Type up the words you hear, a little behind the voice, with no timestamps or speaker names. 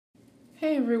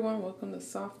Hey everyone, welcome to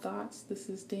Soft Thoughts. This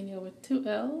is Danielle with two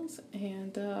L's,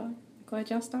 and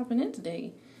glad y'all stopping in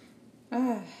today.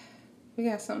 Ah, we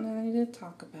got something that I need to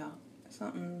talk about.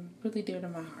 Something really dear to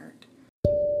my heart.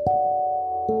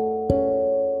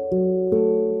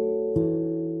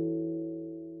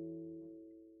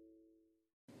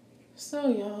 So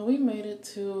y'all, we made it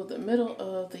to the middle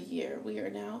of the year. We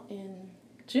are now in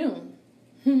June.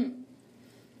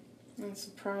 It's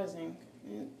surprising.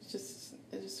 It just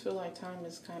feels like time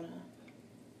is kind of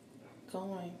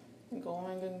going and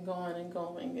going and going and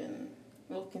going, and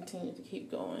we'll continue to keep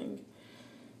going.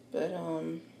 But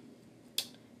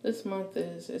this month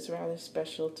is rather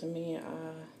special to me.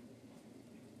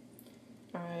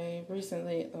 I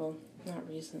recently, well, not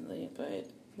recently, but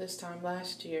this time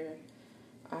last year,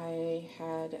 I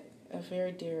had a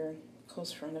very dear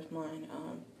close friend of mine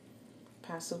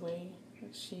pass away.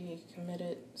 She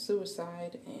committed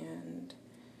suicide, and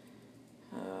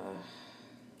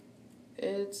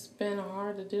it's been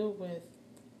hard to deal with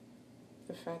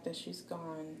the fact that she's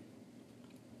gone.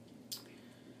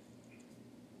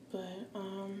 But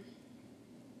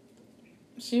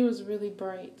she was really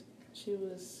bright. She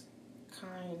was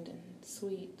kind and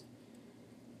sweet.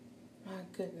 My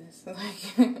goodness,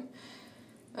 like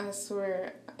I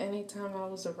swear, anytime I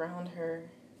was around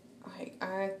her, like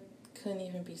I couldn't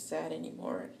even be sad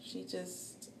anymore. She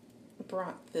just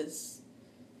brought this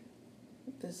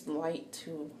light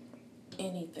to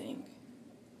anything,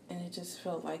 and it just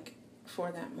felt like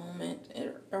for that moment,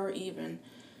 or even,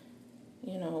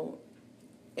 you know,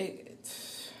 it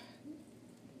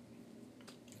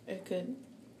could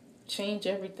change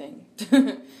everything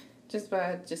just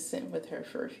by just sitting with her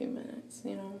for a few minutes,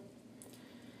 you know.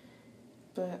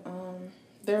 But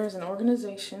there is an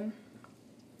organization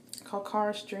called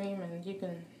Car Stream, and you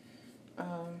can,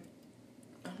 I'm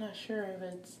not sure if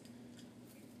it's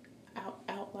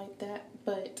out like that,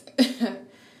 but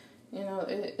you know,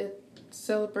 it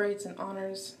celebrates and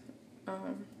honors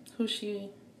who she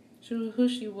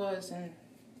was and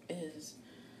is,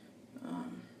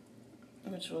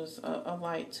 which was a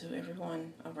light to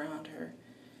everyone around her.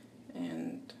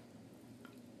 And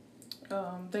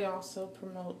they also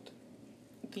promote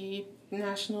the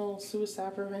National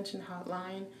Suicide Prevention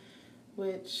Hotline,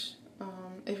 which,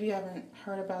 if you haven't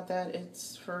heard about that,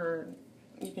 it's for,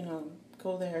 you can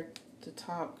go there to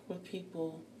talk with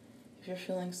people if you're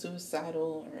feeling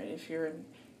suicidal, or if you're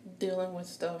dealing with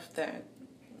stuff that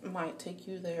might take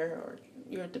you there, or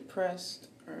you're depressed,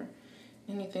 or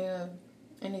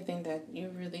anything that you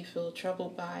really feel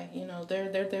troubled by. You know, they're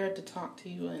there to talk to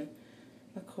you, and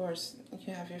of course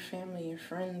you have your family, your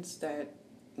friends that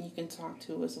you can talk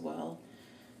to as well.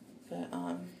 But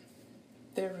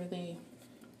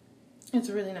it's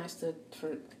really nice to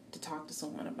talk to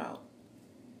someone about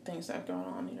things that are going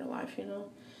on in your life, you know.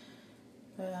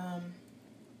 But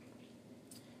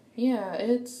yeah,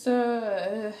 it's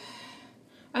I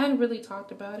hadn't really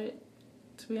talked about it,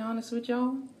 to be honest with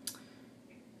y'all,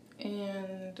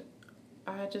 and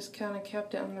I just kind of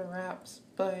kept it under wraps.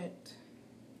 But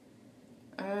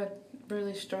I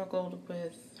really struggled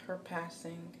with her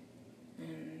passing,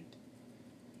 and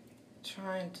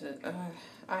trying to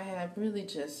I had really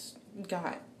just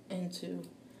got into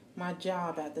my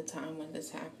job at the time when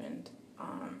this happened.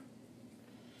 I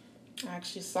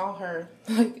actually saw her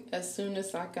like as soon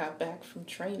as I got back from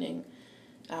training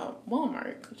at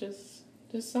Walmart,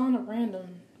 just on a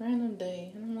random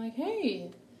day, and I'm like,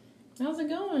 hey, how's it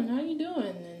going? How you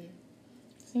doing? And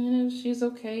seeing if she's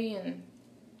okay and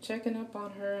checking up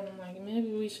on her, and I'm like,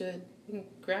 maybe we can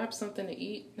grab something to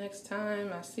eat next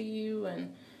time I see you,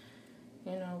 and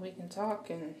you know, we can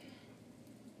talk and,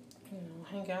 you know,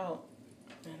 hang out.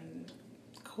 And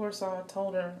of course I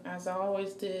told her, as I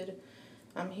always did,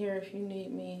 I'm here if you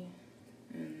need me,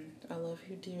 and I love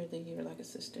you dearly. You're like a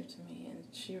sister to me. And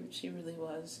she really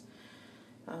was.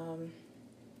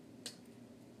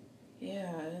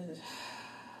 Yeah,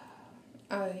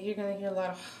 you're gonna hear a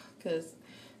lot of, because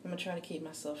I'm gonna try to keep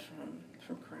myself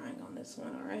from crying on this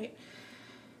one, all right?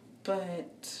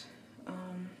 But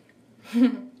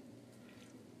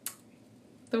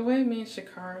the way me and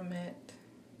Shakara met,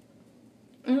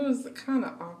 it was kind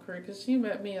of awkward, because she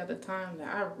met me at the time that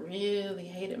I really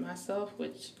hated myself,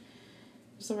 which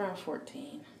was around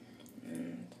 14.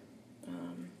 And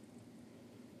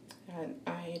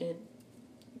I hated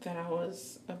that I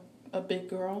was a big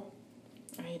girl.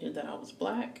 I hated that I was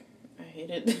black. I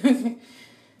hated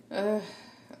I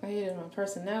hated my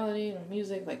personality, my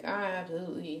music. Like, I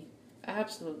absolutely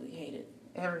hated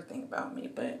everything about me,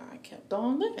 but I kept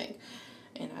on living.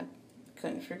 And I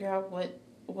couldn't figure out what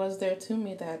was there to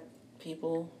me that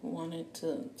people wanted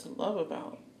to love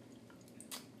about.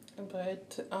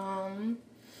 But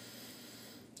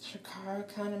Shakara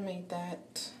kind of made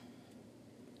that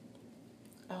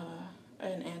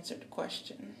an answered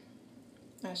question,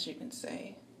 as you can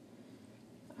say.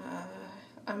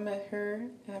 I met her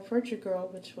at Virtue Girl,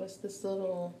 which was this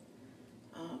little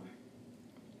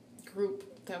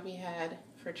group that we had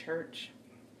for church,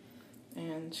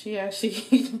 and she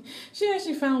actually she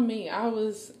actually found me. I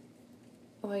was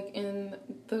like in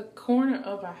the corner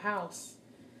of a house,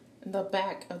 in the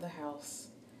back of the house,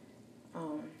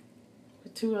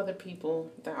 with two other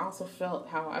people that also felt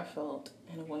how I felt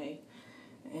in a way.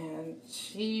 And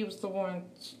she was the one,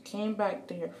 she came back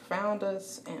there, found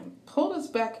us, and pulled us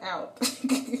back out.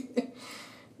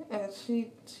 And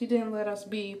she didn't let us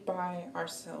be by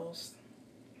ourselves.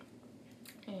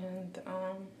 And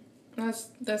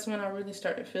that's when I really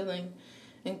started feeling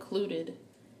included.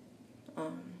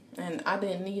 And I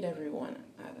didn't need everyone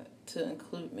to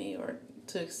include me or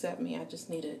to accept me. I just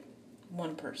needed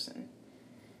one person.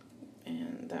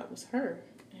 And that was her.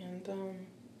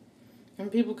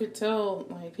 And people could tell,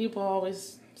 like, people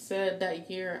always said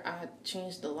that year I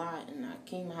changed a lot, and I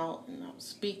came out and I was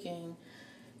speaking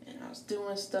and I was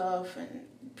doing stuff, and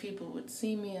people would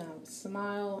see me and I would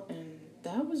smile, and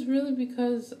that was really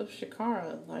because of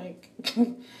Shakara. Like,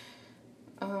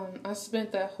 I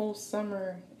spent that whole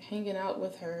summer hanging out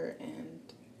with her, and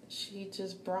she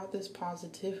just brought this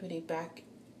positivity back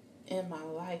in my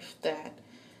life that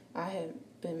I had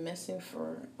been missing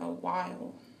for a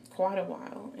while, quite a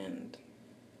while. And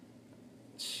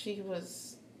she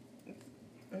was,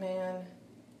 man,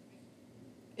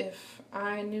 if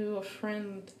I knew a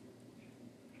friend,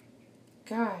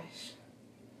 gosh,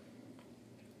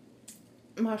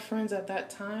 my friends at that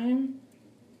time,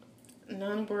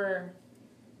 none were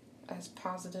as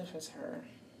positive as her.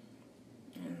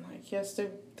 And like, yes,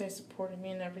 they supported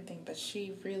me and everything, but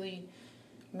she really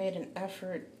made an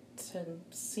effort to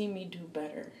see me do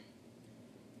better.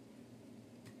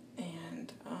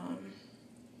 And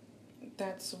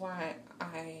that's why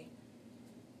I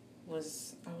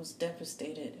was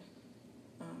devastated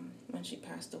when she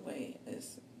passed away.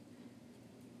 Is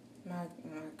my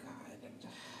God.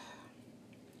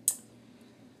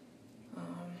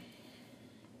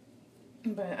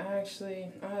 But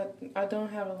I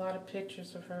don't have a lot of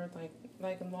pictures of her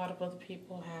like a lot of other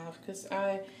people have, because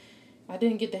I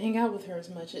didn't get to hang out with her as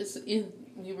much.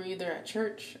 We were either at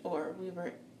church or we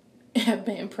were at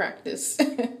band practice.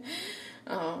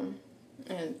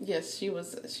 And yes, she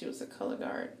was a color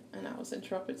guard and I was in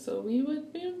trumpet, so we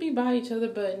would be by each other,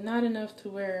 but not enough to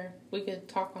where we could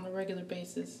talk on a regular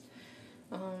basis.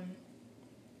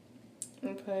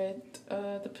 But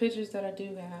the pictures that I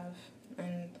do have,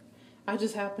 and I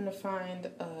just happened to find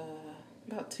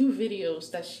about 2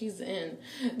 videos that she's in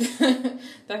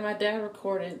that my dad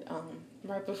recorded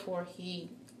right before he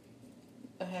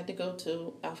had to go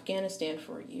to Afghanistan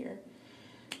for a year,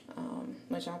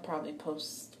 which I'll probably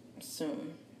post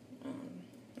soon.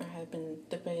 I had been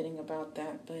debating about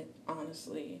that, but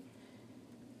honestly,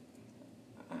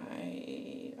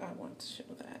 I want to show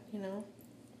that, you know?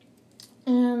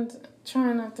 And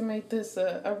trying not to make this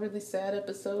a really sad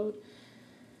episode,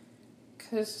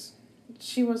 because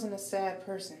she wasn't a sad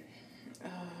person.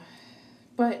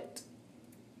 But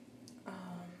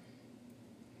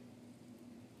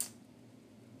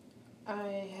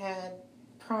I had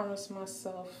promised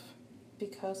myself,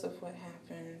 because of what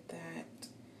happened, that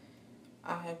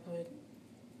I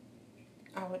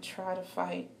would try to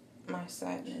fight my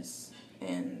sadness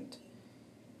and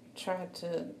try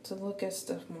to look at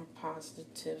stuff more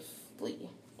positively.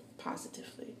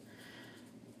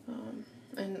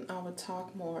 And I would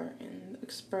talk more and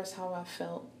express how I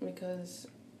felt, because,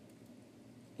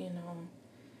 you know,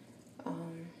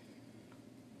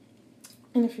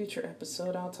 in a future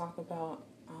episode I'll talk about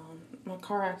my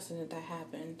car accident that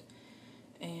happened,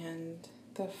 and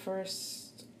the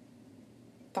first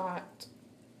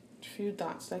few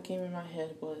thoughts that came in my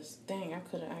head was, dang, I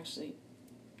could have actually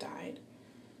died.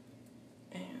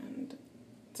 And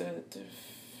to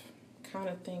kind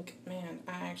of think, man,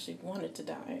 I actually wanted to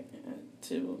die,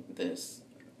 to this,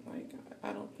 like,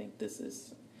 I don't think this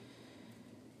is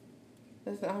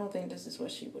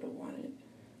what she would have wanted.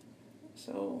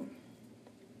 So,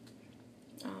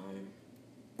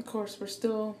 of course, we're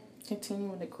still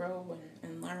continuing to grow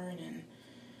and learn and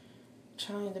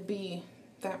trying to be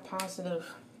that positive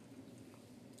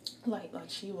light like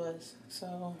she was.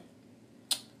 So,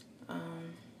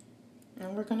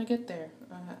 and we're gonna get there.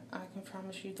 I can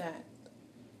promise you that.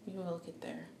 We will get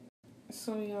there.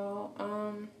 So, y'all,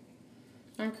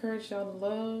 I encourage y'all to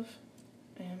love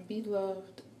and be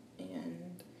loved,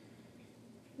 and,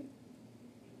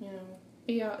 you know,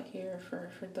 be out here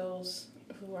for those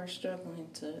who are struggling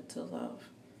to love.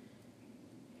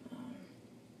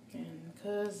 And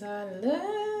because I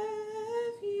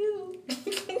love you.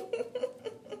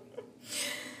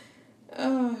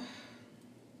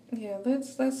 Yeah,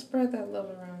 let's spread that love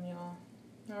around, y'all.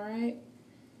 All right.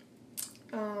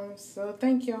 So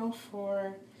thank y'all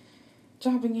for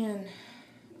dropping in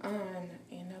on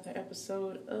another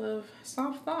episode of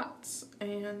Soft Thoughts,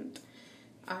 and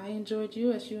I enjoyed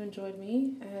you as you enjoyed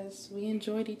me, as we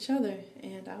enjoyed each other,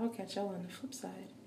 and I will catch y'all on the flip side.